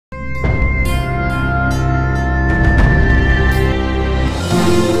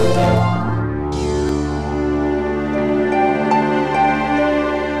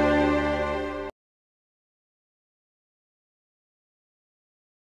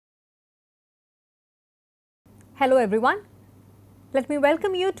Hello everyone. Let me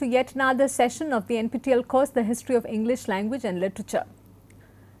welcome you to yet another session of the NPTEL course The History of English Language and Literature.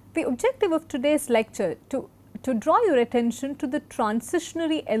 The objective of today's lecture to draw your attention to the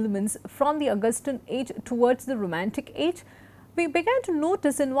transitionary elements from the Augustan age towards the Romantic age. We began to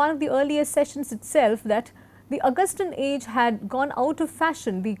notice in one of the earlier sessions itself that the Augustan age had gone out of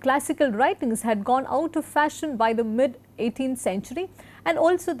fashion, the classical writings had gone out of fashion by the mid 18th century, and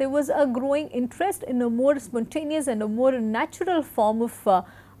also there was a growing interest in a more spontaneous and a more natural form of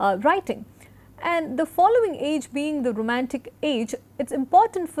writing. And the following age being the Romantic age, it is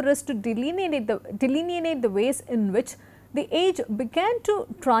important for us to delineate the ways in which the age began to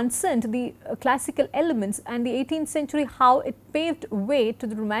transcend the classical elements, and the 18th century how it paved way to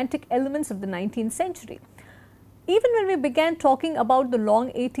the Romantic elements of the 19th century. Even when we began talking about the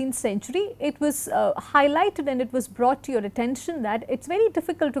long 18th century, it was highlighted and it was brought to your attention that it is very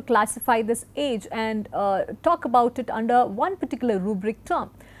difficult to classify this age and talk about it under one particular rubric term.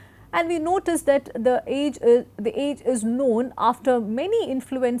 And we noticed that the age is known after many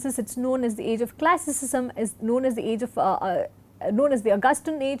influences. It is known as the age of classicism, is known as the age of known as the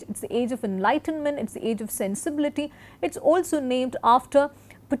Augustan age, it is the age of enlightenment, it is the age of sensibility. It is also named after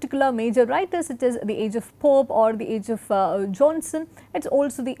particular major writers, such as the age of Pope or the age of Johnson. It is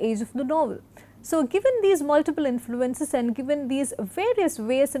also the age of the novel. So, given these multiple influences and given these various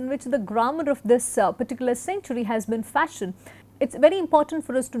ways in which the grammar of this particular century has been fashioned, it is very important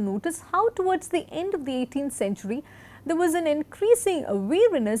for us to notice how towards the end of the 18th century, there was an increasing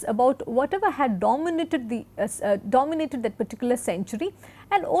weariness about whatever had dominated that particular century,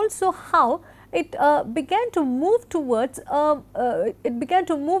 and also how it began to move towards it began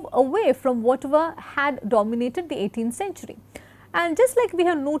to move away from whatever had dominated the 18th century. And just like we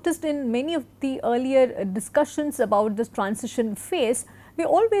have noticed in many of the earlier discussions about this transition phase, we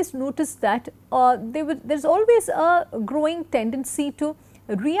always notice that there is always a growing tendency to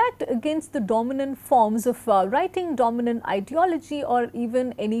react against the dominant forms of writing, dominant ideology, or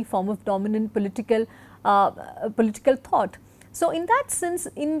even any form of dominant political thought. So, in that sense,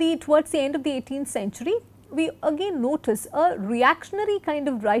 towards the end of the 18th century, we again notice a reactionary kind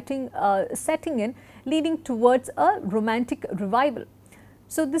of writing setting in, leading towards a Romantic revival.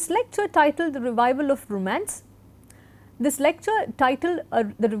 So, this lecture titled The Revival of Romance, The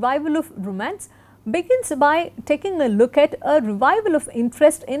Revival of Romance begins by taking a look at a revival of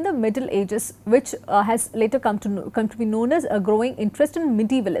interest in the Middle Ages, which has later come to be known as a growing interest in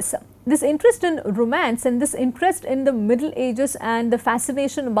medievalism. This interest in romance and this interest in the Middle Ages and the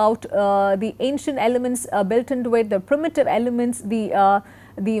fascination about the ancient elements built into it, the primitive elements, the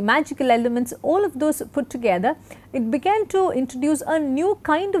magical elements, all of those put together, it began to introduce a new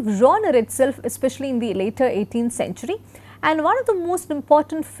kind of genre itself, especially in the later 18th century. And one of the most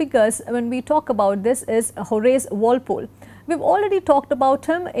important figures when we talk about this is Horace Walpole. We have already talked about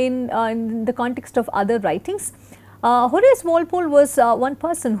him in the context of other writings. Horace Walpole was one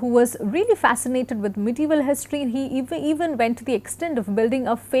person who was really fascinated with medieval history, and he even went to the extent of building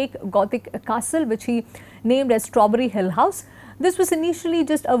a fake Gothic castle which he named as Strawberry Hill House. This was initially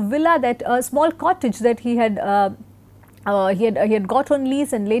just a villa, a small cottage that he had got on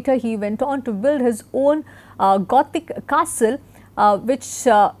lease, and later he went on to build his own Gothic castle, which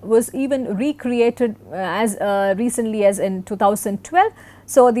was even recreated as recently as in 2012.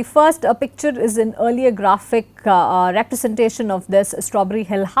 So, the first picture is an earlier graphic representation of this Strawberry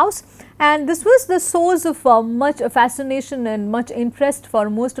Hill House, and this was the source of much fascination and much interest for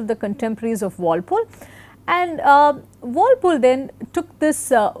most of the contemporaries of Walpole. And Walpole then took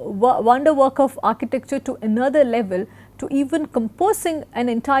this wonder work of architecture to another level, to even composing an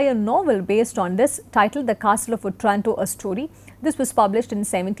entire novel based on this, titled The Castle of Otranto, a Story. This was published in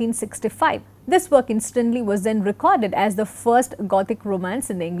 1765. This work incidentally was then recorded as the first Gothic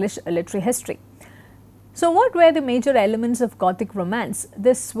romance in English literary history. So, what were the major elements of Gothic romance?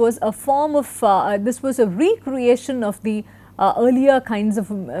 This was a form of, this was a recreation of the earlier kinds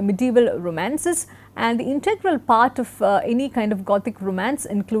of medieval romances, and the integral part of any kind of Gothic romance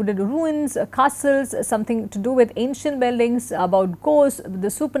included ruins, castles, something to do with ancient buildings, about ghosts, the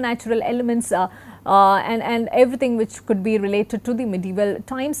supernatural elements, and everything which could be related to the medieval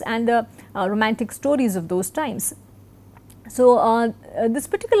times and the romantic stories of those times. So, this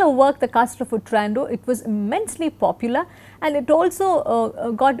particular work, The Castle of Otranto, it was immensely popular, and it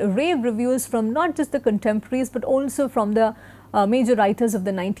also got rave reviews from not just the contemporaries, but also from the major writers of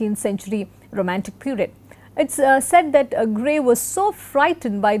the 19th century Romantic period. It is said that Gray was so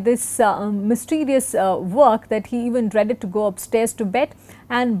frightened by this mysterious work that he even dreaded to go upstairs to bed,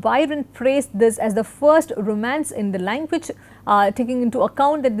 and Byron praised this as the first romance in the language taking into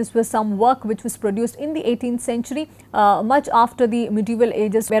account that this was some work which was produced in the 18th century, much after the medieval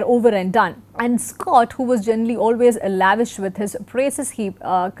ages were over and done. And Scott, who was generally always lavish with his praises, he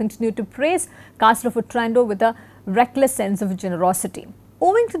continued to praise Castle of Otranto with a reckless sense of generosity.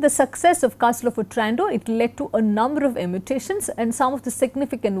 Owing to the success of Castle of Otranto, it led to a number of imitations, and some of the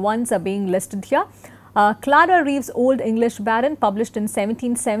significant ones are being listed here. Clara Reeve's Old English Baron, published in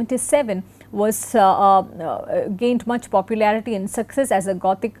 1777, was gained much popularity and success as a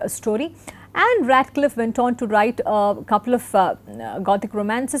Gothic story. And Radcliffe went on to write a couple of Gothic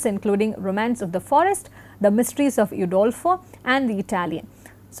romances, including Romance of the Forest, The Mysteries of Udolpho, and The Italian.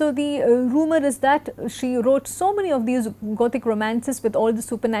 So, the rumor is that she wrote so many of these Gothic romances with all the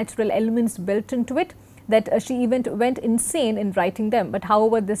supernatural elements built into it that she even went insane in writing them. But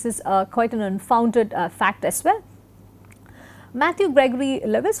however, this is quite an unfounded fact as well. Matthew Gregory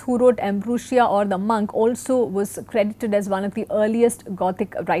Lewis, who wrote Ambrosia or The Monk, also was credited as one of the earliest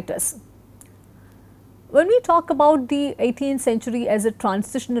Gothic writers. When we talk about the 18th century as a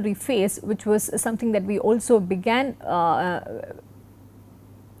transitionary phase, which was something that we also began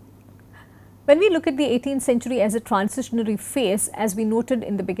when we look at the 18th century as a transitionary phase, as we noted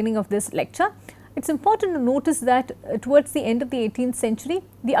in the beginning of this lecture, it is important to notice that towards the end of the 18th century,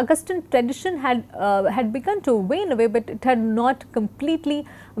 the Augustan tradition had begun to wane away, but it had not completely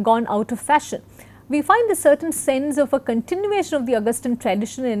gone out of fashion. We find a certain sense of a continuation of the Augustan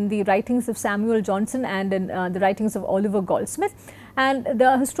tradition in the writings of Samuel Johnson and in the writings of Oliver Goldsmith. And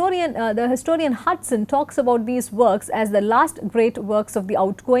the historian Hudson talks about these works as the last great works of the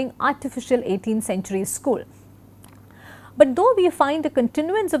outgoing artificial 18th century school. But though we find a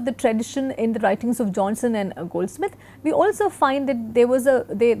continuance of the tradition in the writings of Johnson and Goldsmith, we also find that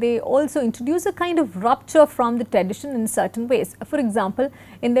they also introduce a kind of rupture from the tradition in certain ways. For example,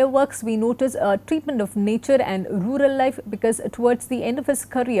 in their works we notice a treatment of nature and rural life, because towards the end of his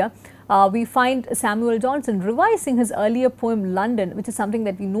career, we find Samuel Johnson revising his earlier poem London, which is something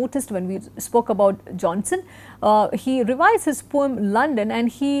that we noticed when we spoke about Johnson. He revised his poem London, and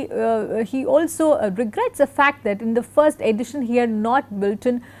he also regrets the fact that in the first edition he had not built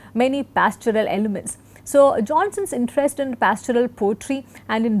in many pastoral elements. So, Johnson's interest in pastoral poetry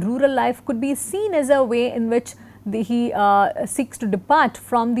and in rural life could be seen as a way in which he seeks to depart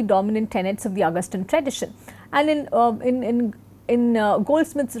from the dominant tenets of the Augustan tradition. And in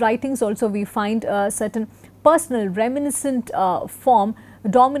Goldsmith's writings also we find a certain personal reminiscent form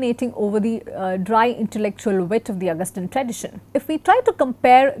dominating over the dry intellectual wit of the Augustan tradition. If we try to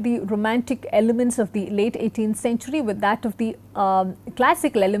compare the romantic elements of the late 18th century with that of the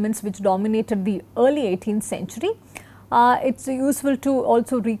classical elements which dominated the early 18th century, it is useful to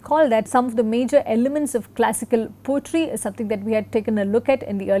also recall that some of the major elements of classical poetry is something that we had taken a look at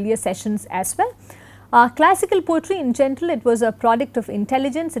in the earlier sessions as well. Classical poetry in general, it was a product of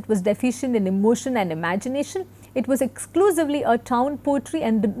intelligence, it was deficient in emotion and imagination. It was exclusively a town poetry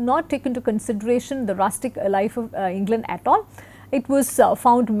and did not take into consideration the rustic life of England at all. It was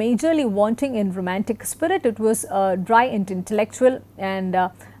found majorly wanting in romantic spirit, it was dry and intellectual, and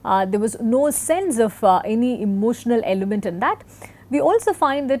there was no sense of any emotional element in that. We also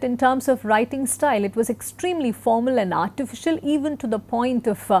find that in terms of writing style, it was extremely formal and artificial, even to the point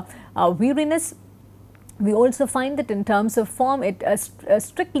of weariness. We also find that in terms of form, it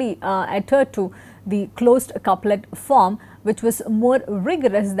strictly adhered to the closed couplet form, which was more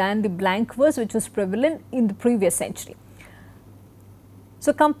rigorous than the blank verse which was prevalent in the previous century.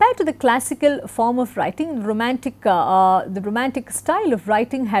 So, compared to the classical form of writing, the romantic style of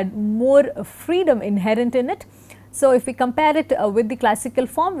writing had more freedom inherent in it. So, if we compare it with the classical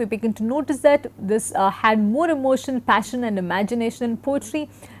form, we begin to notice that this had more emotion, passion and imagination in poetry.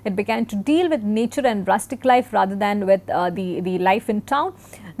 It began to deal with nature and rustic life rather than with the life in town.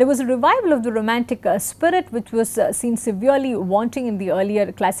 There was a revival of the romantic spirit, which was seen severely wanting in the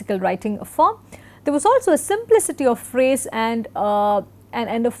earlier classical writing form. There was also a simplicity of phrase and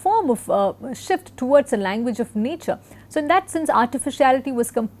a form of shift towards a language of nature. So, in that sense, artificiality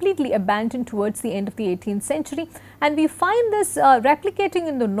was completely abandoned towards the end of the 18th century, and we find this replicating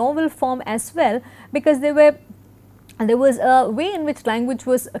in the novel form as well, because there was a way in which language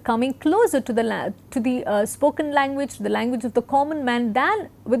was coming closer to the spoken language, the language of the common man, than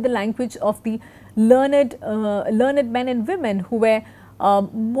with the language of the learned men and women who were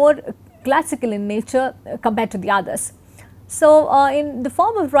more classical in nature compared to the others. So, in the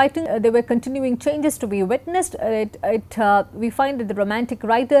form of writing, there were continuing changes to be witnessed. We find that the romantic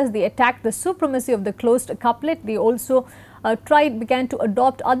writers, they attacked the supremacy of the closed couplet. They also began to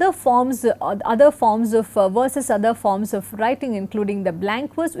adopt other forms of verses, other forms of writing, including the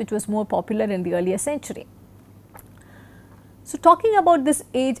blank verse, which was more popular in the earlier century. So, talking about this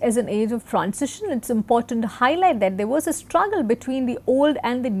age as an age of transition, it is important to highlight that there was a struggle between the old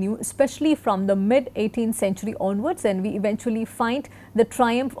and the new, especially from the mid 18th century onwards, and we eventually find the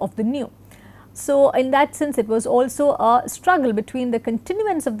triumph of the new. So, in that sense, it was also a struggle between the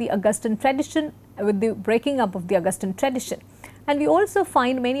continuance of the Augustan tradition with the breaking up of the Augustan tradition. And we also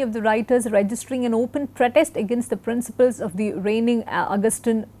find many of the writers registering an open protest against the principles of the reigning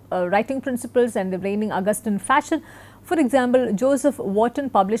Augustan writing principles and the reigning Augustan fashion. For example, Joseph Warton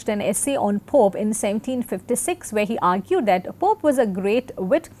published an essay on Pope in 1756, where he argued that Pope was a great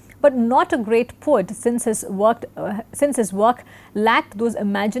wit, but not a great poet, since his work lacked those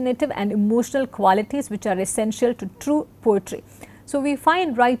imaginative and emotional qualities which are essential to true poetry. So, we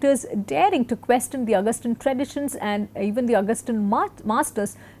find writers daring to question the Augustan traditions and even the Augustan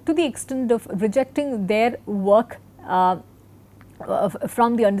masters to the extent of rejecting their work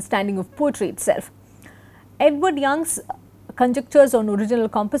from the understanding of poetry itself. Edward Young's Conjectures on Original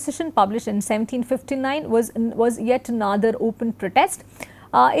Composition, published in 1759, was yet another open protest.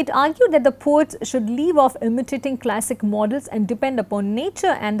 It argued that the poets should leave off imitating classic models and depend upon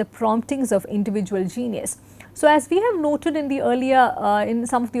nature and the promptings of individual genius. So, as we have noted in the earlier in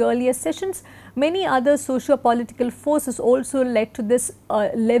some of the earlier sessions, many other socio-political forces also led to this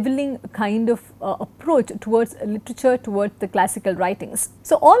leveling kind of approach towards literature, towards the classical writings.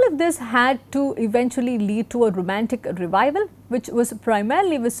 So, all of this had to eventually lead to a romantic revival, which was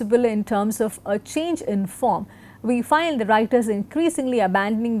primarily visible in terms of a change in form. We find the writers increasingly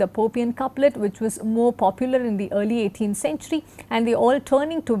abandoning the Popian couplet, which was more popular in the early 18th century, and they all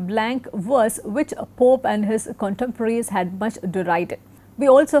turning to blank verse, which Pope and his contemporaries had much derided. We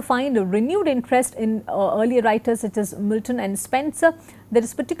also find a renewed interest in early writers such as Milton and Spenser. There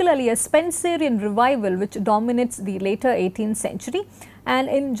is particularly a Spenserian revival which dominates the later 18th century, and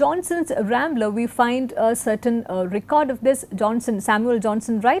in Johnson's Rambler we find a certain record of this. Samuel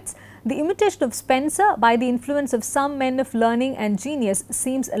Johnson writes, "The imitation of Spenser by the influence of some men of learning and genius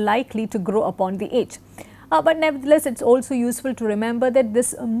seems likely to grow upon the age." But nevertheless, it is also useful to remember that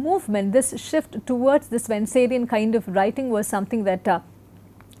this movement, this shift towards the Spenserian kind of writing was something that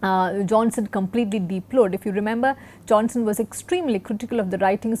Johnson completely deplored. If you remember, Johnson was extremely critical of the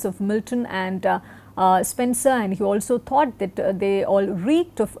writings of Milton and Spenser, and he also thought that they all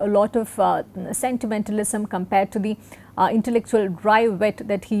reeked of a lot of sentimentalism compared to the intellectual dry wit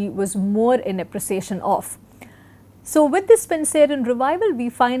that he was more in appreciation of. So, with this Spenserian revival, we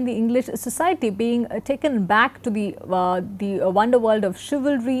find the English society being taken back to the wonder world of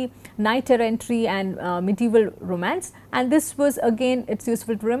chivalry, knight-errantry and medieval romance, and this was, again, it is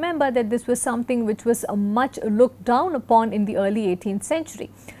useful to remember that this was something which was much looked down upon in the early 18th century.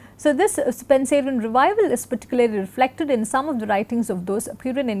 So, this Spenserian revival is particularly reflected in some of the writings of those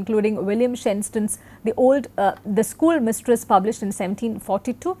period, including William Shenstone's The Schoolmistress, published in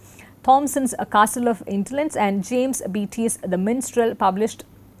 1742, Thomson's A Castle of Indolence, and James Beattie's The Minstrel, published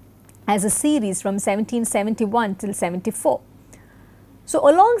as a series from 1771 till 74. So,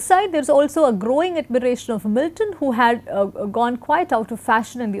 alongside, there is also a growing admiration of Milton, who had gone quite out of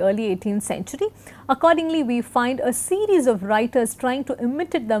fashion in the early 18th century. Accordingly, we find a series of writers trying to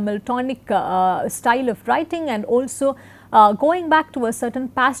imitate the Miltonic style of writing, and also going back to a certain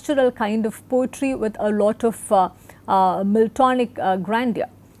pastoral kind of poetry with a lot of Miltonic grandeur.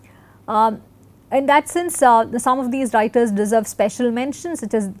 In that sense, some of these writers deserve special mention,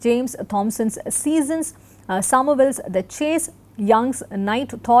 such as James Thomson's Seasons, Somerville's The Chase, Young's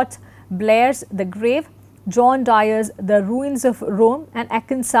Night Thoughts, Blair's The Grave, John Dyer's The Ruins of Rome, and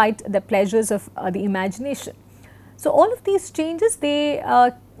Akenside's The Pleasures of the Imagination. So, all of these changes, they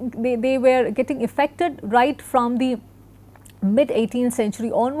were getting effected right from the mid 18th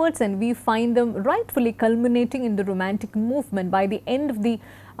century onwards, and we find them rightfully culminating in the Romantic movement by the end of the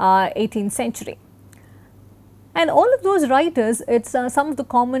 18th century. And all of those writers, some of the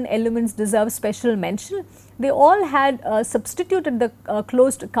common elements deserve special mention. They all had substituted the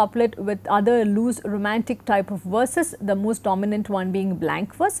closed couplet with other loose romantic type of verses, the most dominant one being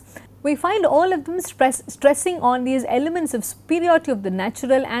blank verse. We find all of them stressing on these elements of superiority of the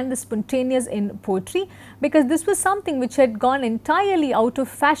natural and the spontaneous in poetry, because this was something which had gone entirely out of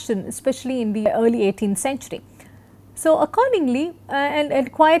fashion, especially in the early 18th century. So, accordingly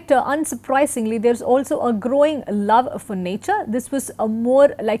and quite unsurprisingly, there is also a growing love for nature. This was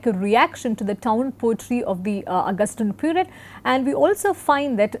more like a reaction to the town poetry of the Augustan period, and we also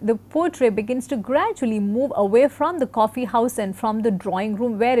find that the poetry begins to gradually move away from the coffee house and from the drawing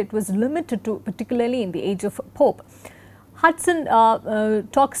room, where it was limited to, particularly in the age of Pope. Hudson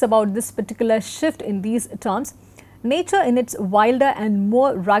talks about this particular shift in these terms. Nature in its wilder and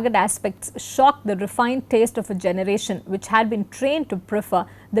more rugged aspects shocked the refined taste of a generation which had been trained to prefer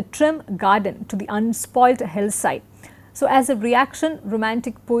the trim garden to the unspoilt hillside. So, as a reaction,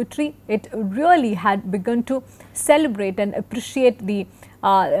 Romantic poetry, it really had begun to celebrate and appreciate the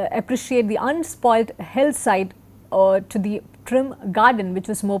unspoilt hillside to the trim garden, which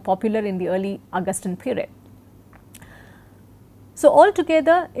was more popular in the early Augustan period. So,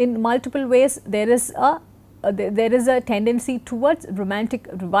 altogether, in multiple ways, there is a tendency towards Romantic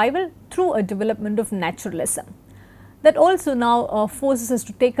revival through a development of naturalism. That also now forces us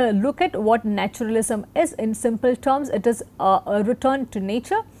to take a look at what naturalism is in simple terms. It is a return to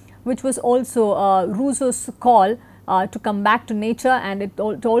nature, which was also Rousseau's call to come back to nature, and it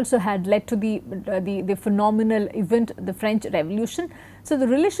also had led to the phenomenal event, the French Revolution. So, the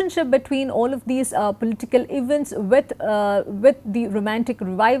relationship between all of these political events with the Romantic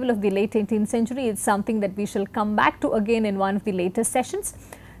revival of the late 18th century is something that we shall come back to again in one of the later sessions.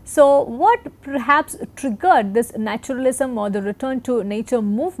 So, what perhaps triggered this naturalism or the return to nature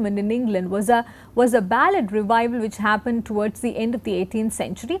movement in England was a ballad revival which happened towards the end of the 18th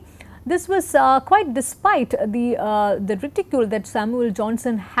century. This was quite despite the ridicule that Samuel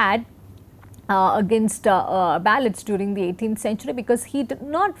Johnson had against ballads during the 18th century, because he did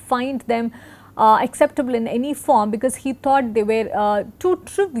not find them acceptable in any form, because he thought they were too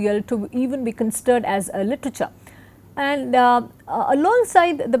trivial to even be considered as a literature. And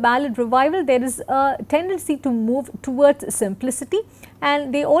alongside the ballad revival, there is a tendency to move towards simplicity,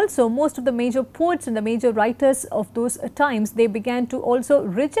 and they also, most of the major poets and the major writers of those times, they began to also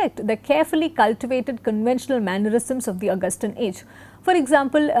reject the carefully cultivated conventional mannerisms of the Augustan age. For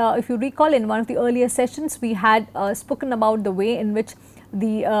example, if you recall, in one of the earlier sessions, we had spoken about the way in which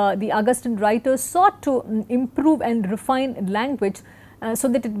the Augustan writers sought to improve and refine language so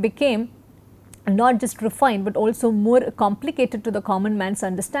that it became not just refined, but also more complicated to the common man's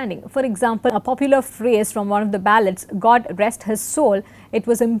understanding. For example, a popular phrase from one of the ballads, "God rest his soul," it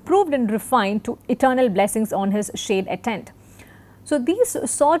was improved and refined to "eternal blessings on his shade attend." So, these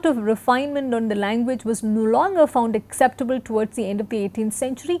sort of refinement on the language was no longer found acceptable towards the end of the 18th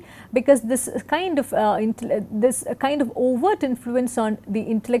century, because this kind of overt influence on the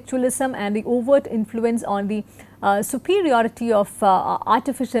intellectualism and the overt influence on the superiority of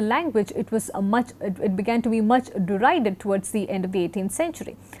artificial language, it began to be much derided towards the end of the 18th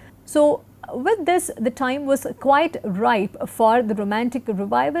century. So, with this, the time was quite ripe for the Romantic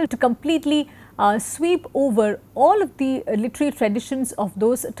revival to completely sweep over all of the literary traditions of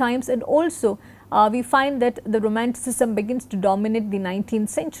those times, and also we find that the Romanticism begins to dominate the 19th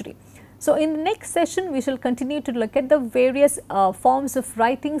century. So, in the next session, we shall continue to look at the various forms of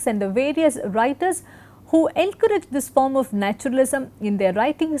writings and the various writers who encouraged this form of naturalism in their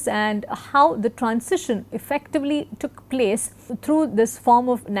writings, and how the transition effectively took place through this form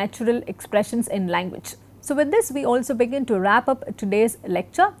of natural expressions in language. So, with this, we also begin to wrap up today's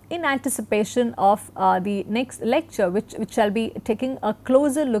lecture in anticipation of the next lecture, which shall be taking a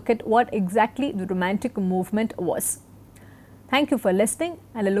closer look at what exactly the Romantic movement was. Thank you for listening,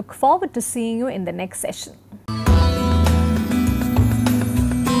 and I look forward to seeing you in the next session.